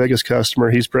customers, or my biggest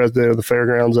customer, he's president of the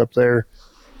fairgrounds up there,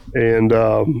 and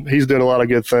he's doing a lot of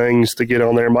good things to get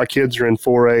on there. My kids are in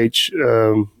 4-H.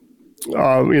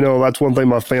 That's one thing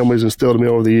my family's instilled in me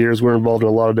over the years. We're involved in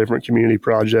a lot of different community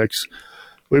projects.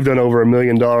 We've done over $1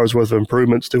 million worth of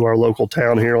improvements to our local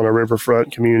town here on a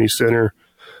riverfront community center,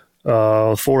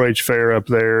 4-H fair up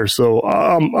there. So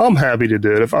I'm happy to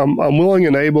do it. If I'm willing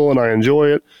and able and I enjoy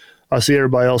it, I see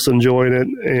everybody else enjoying it,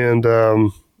 and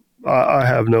I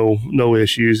have no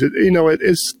issues.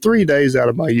 It's 3 days out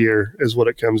of my year is what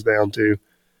it comes down to.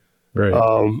 Right.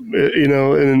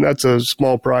 And that's a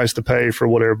small price to pay for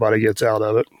what everybody gets out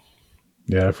of it.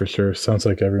 Yeah, for sure. Sounds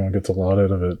like everyone gets a lot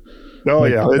out of it. Oh,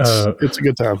 yeah. It's a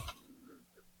good time.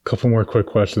 Couple more quick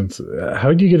questions. How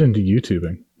did you get into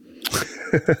YouTubing?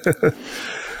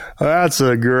 That's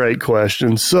a great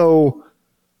question. So,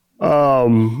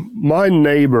 my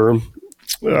neighbor,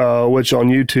 which on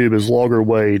YouTube is Logger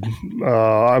Wade.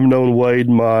 I've known Wade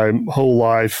my whole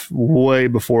life, way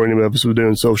before any of us was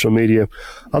doing social media.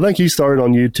 I think he started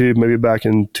on YouTube maybe back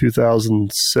in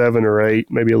 2007 or 8,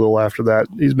 maybe a little after that.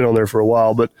 He's been on there for a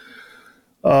while, but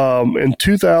in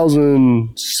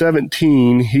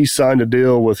 2017, he signed a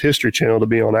deal with History Channel to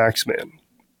be on Axeman.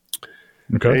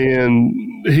 Okay.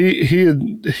 And he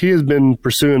has been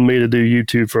pursuing me to do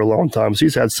YouTube for a long time. So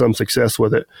he's had some success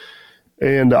with it.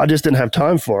 And I just didn't have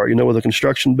time for it, with the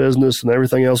construction business and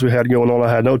everything else we had going on.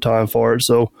 I had no time for it.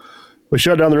 So we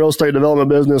shut down the real estate development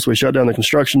business. We shut down the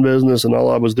construction business, and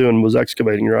all I was doing was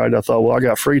excavating, right? I thought, well, I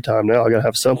got free time now. I got to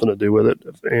have something to do with it.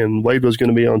 And Wade was going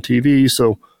to be on TV.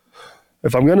 So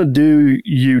if I'm going to do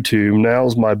YouTube,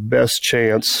 now's my best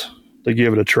chance to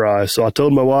give it a try. So I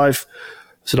told my wife,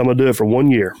 I said, I'm going to do it for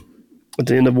 1 year. At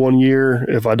the end of 1 year,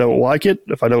 if I don't like it,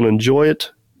 if I don't enjoy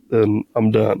it, then I'm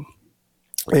done.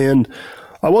 And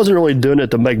I wasn't really doing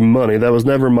it to make money. That was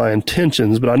never my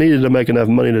intentions, but I needed to make enough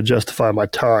money to justify my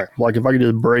time. Like if I could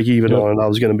just break even on it, I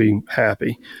was going to be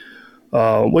happy.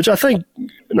 Which I think,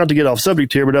 not to get off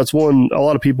subject here, but that's one, a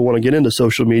lot of people want to get into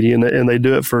social media and they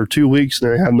do it for 2 weeks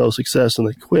and they have no success and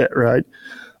they quit, right?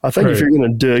 I think if you're going to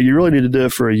do it, you really need to do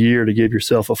it for a year to give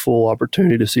yourself a full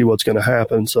opportunity to see what's going to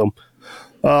happen. So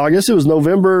I guess it was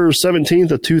November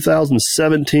 17th of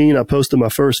 2017. I posted my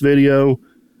first video.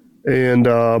 And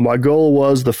my goal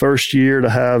was the first year to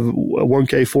have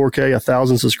 1K, 4K,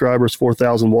 1,000 subscribers,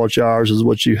 4,000 watch hours is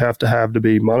what you have to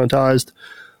be monetized.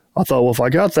 I thought, well, if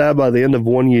I got that by the end of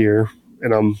 1 year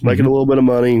and I'm making a little bit of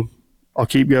money, I'll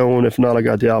keep going. If not, I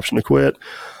got the option to quit.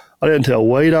 I didn't tell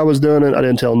Wade I was doing it. I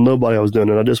didn't tell nobody I was doing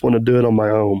it. I just wanted to do it on my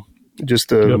own, just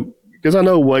to, because I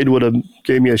know Wade would have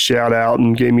gave me a shout out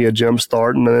and gave me a jump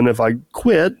start. And then if I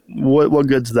quit, what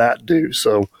good's that do?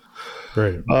 So,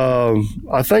 right.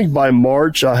 I think by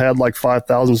March I had like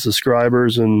 5,000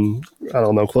 subscribers and I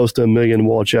don't know, close to 1 million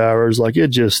watch hours. Like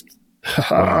it just,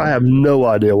 I have no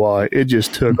idea why it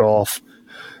just took off,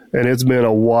 and it's been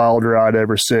a wild ride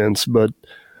ever since. But,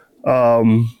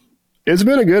 it's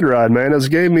been a good ride, man. It's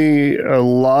gave me a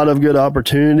lot of good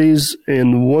opportunities.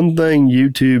 And one thing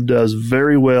YouTube does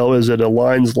very well is it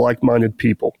aligns like-minded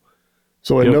people.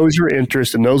 So it knows your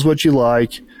interest, it knows what you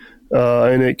like,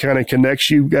 and it kind of connects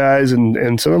you guys.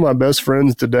 And some of my best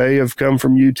friends today have come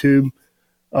from YouTube.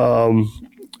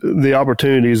 The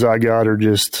opportunities I got are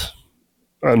just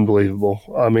unbelievable.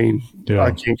 I mean, I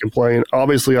can't complain.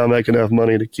 Obviously, I make enough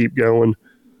money to keep going.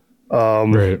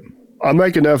 Right. I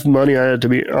make enough money, I had to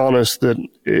be honest, that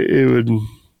it would,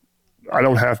 I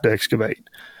don't have to excavate.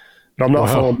 But I'm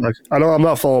not falling back. I'm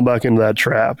not falling back into that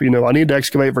trap. You know, I need to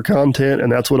excavate for content,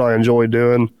 and that's what I enjoy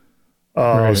doing.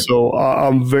 So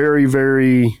I'm very,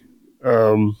 very,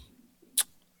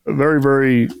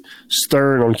 very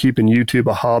stern on keeping YouTube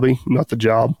a hobby, not the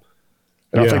job.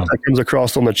 And I think that comes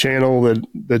across on the channel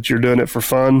that you're doing it for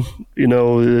fun. You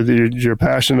know, you're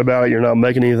passionate about it. You're not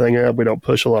making anything up. We don't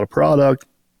push a lot of product.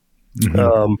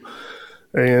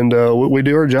 Mm-hmm. We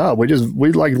do our job. We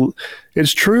like,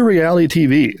 it's true reality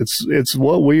TV. It's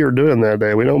what we are doing that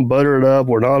day. We don't butter it up.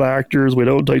 We're not actors. We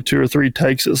don't take 2 or 3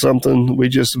 takes at something. We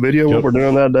just video what we're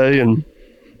doing that day. And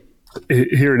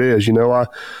here it is. You know, I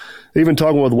even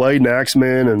talking with Wade and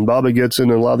Axeman and Bobby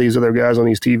Goodson and a lot of these other guys on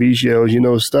these TV shows, you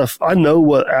know, stuff. I know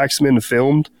what Axeman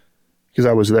filmed because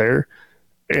I was there,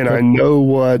 and I know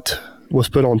what was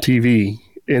put on TV.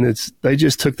 And they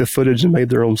just took the footage and made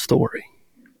their own story.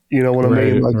 You know what I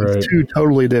mean? Like it's 2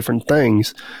 totally different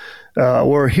things.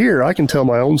 Where here, I can tell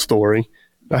my own story.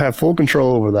 I have full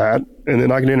control over that. And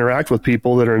then I can interact with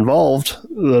people that are involved,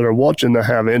 that are watching, that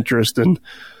have interest. And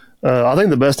I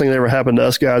think the best thing that ever happened to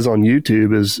us guys on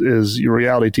YouTube is your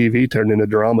reality TV turned into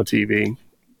drama TV.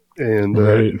 And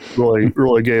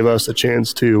really gave us a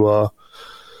chance to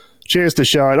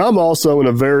shine. I'm also in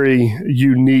a very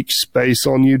unique space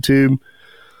on YouTube.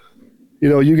 You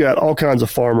know, you got all kinds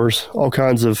of farmers, all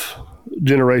kinds of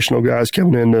generational guys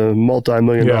coming into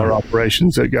multi-million-dollar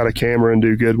operations that got a camera and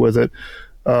do good with it.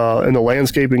 And the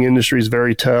landscaping industry is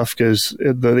very tough because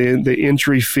the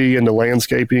entry fee into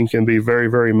landscaping can be very,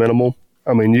 very minimal.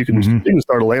 I mean, you can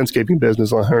start a landscaping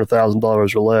business on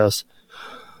 $100,000 or less.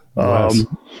 For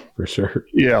sure.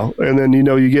 Yeah. And then, you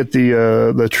know, you get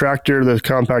the tractor, the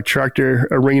compact tractor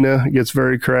arena gets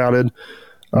very crowded.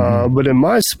 But in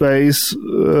my space,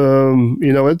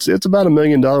 you know, it's about $1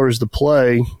 million to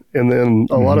play. And then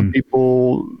a lot of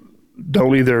people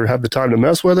don't either have the time to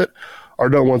mess with it or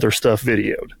don't want their stuff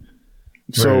videoed.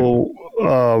 So,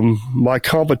 my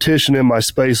competition in my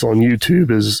space on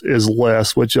YouTube is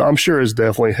less, which I'm sure has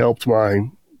definitely helped my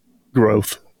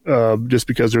growth, just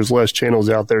because there's less channels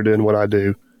out there doing what I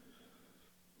do.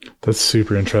 That's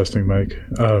super interesting, Mike.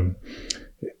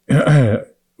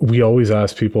 We always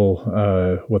ask people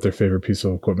what their favorite piece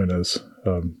of equipment is.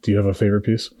 Do you have a favorite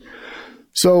piece?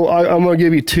 So I'm going to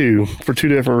give you 2 for 2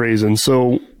 different reasons.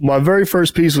 So my very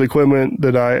first piece of equipment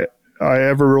that I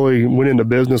ever really went into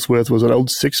business with was an old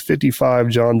 655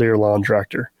 John Deere lawn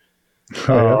tractor.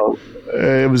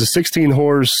 It was a 16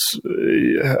 horse,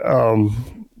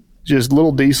 just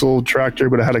little diesel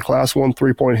tractor, but it had a class 1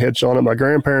 3-point hitch on it. My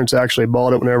grandparents actually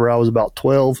bought it whenever I was about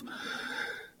 12.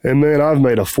 And man, I've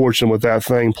made a fortune with that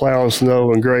thing, plowing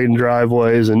snow and grading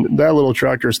driveways. And that little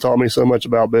tractor has taught me so much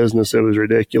about business. It was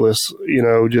ridiculous, you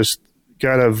know, just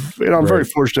kind of, and I'm very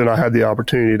fortunate I had the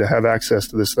opportunity to have access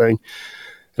to this thing.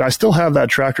 And I still have that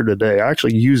tractor today. I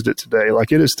actually used it today.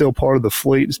 Like it is still part of the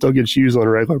fleet. It still gets used on a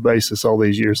regular basis all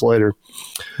these years later.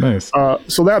 Nice.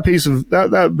 So that piece of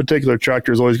that particular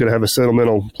tractor is always going to have a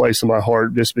sentimental place in my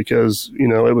heart just because, you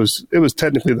know, it was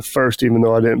technically the first, even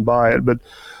though I didn't buy it. But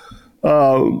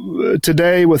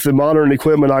today with the modern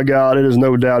equipment I got, it is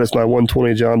no doubt it's my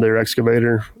 120 John Deere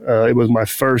excavator. It was my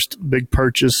first big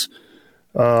purchase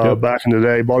back in the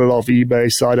day. Bought it off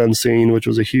eBay, sight unseen, which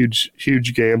was a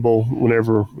huge gamble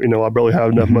whenever, you know, I barely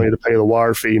had enough money to pay the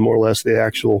wire fee, more or less the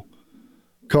actual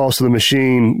cost of the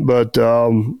machine. But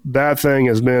that thing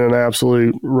has been an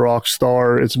absolute rock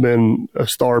star. It's been a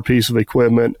star piece of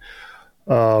equipment.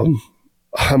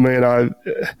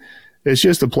 It's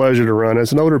just a pleasure to run.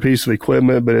 It's an older piece of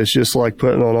equipment, but it's just like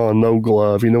putting on no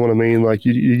glove. You know what I mean? Like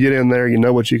you get in there, you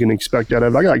know what you can expect out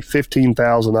of it. I got like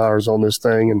 15,000 hours on this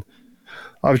thing, and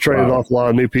I've traded off a lot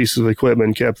of new pieces of equipment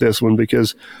and kept this one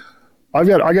because I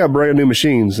got brand new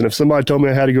machines, and if somebody told me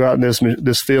I had to go out in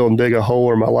this field and dig a hole,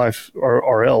 or my life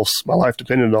or else my life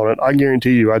depended on it, I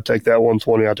guarantee you I'd take that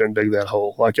 120 out there and dig that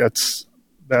hole. Like that's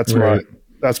right.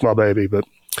 my baby. But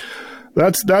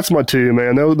that's my two,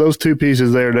 man. Those two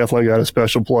pieces there definitely got a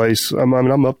special place. I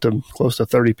mean, I'm up to close to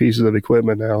 30 pieces of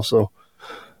equipment now, so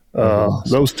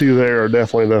those two there are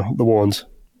definitely the ones.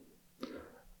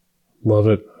 Love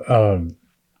it.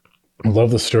 I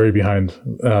love the story behind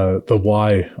the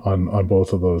why on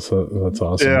both of those. That's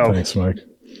awesome. Yeah. Thanks, Mike.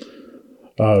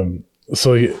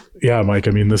 So yeah, Mike,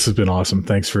 I mean, this has been awesome.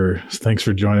 Thanks for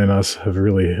joining us. I've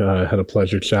really had a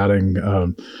pleasure chatting.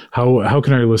 How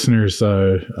can our listeners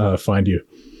find you?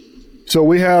 So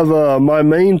we have my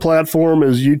main platform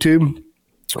is YouTube,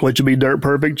 which would be Dirt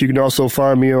Perfect. You can also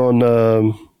find me on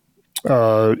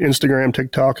Instagram,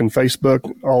 TikTok, and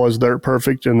Facebook, all as Dirt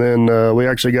Perfect. And then we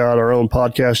actually got our own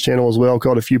podcast channel as well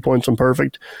called A Few Points on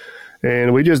Perfect.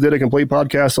 And we just did a complete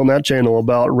podcast on that channel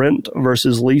about rent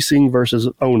versus leasing versus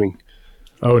owning.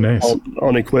 Oh, nice.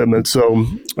 On equipment. So,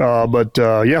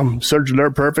 yeah, search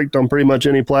Dirt Perfect on pretty much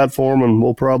any platform, and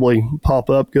we'll probably pop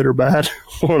up, good or bad,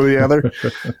 one or the other.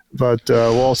 But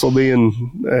we'll also be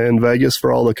in Vegas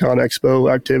for all the Con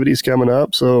Expo activities coming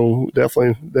up. So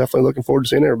definitely looking forward to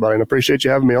seeing everybody, and I appreciate you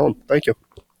having me on. Thank you.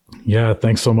 Yeah,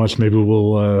 thanks so much. Maybe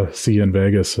we'll see you in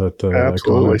Vegas at Con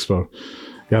Expo.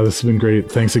 Yeah, this has been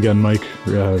great. Thanks again, Mike.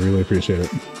 Really appreciate it.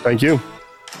 Thank you.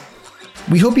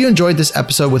 We hope you enjoyed this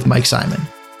episode with Mike Simon.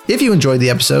 If you enjoyed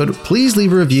the episode, please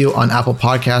leave a review on Apple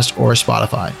Podcasts or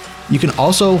Spotify. You can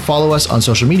also follow us on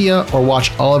social media or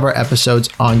watch all of our episodes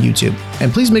on YouTube.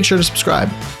 And please make sure to subscribe.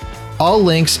 All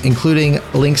links, including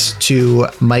links to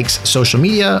Mike's social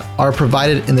media, are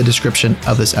provided in the description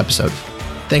of this episode.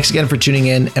 Thanks again for tuning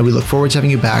in, and we look forward to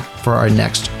having you back for our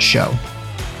next show.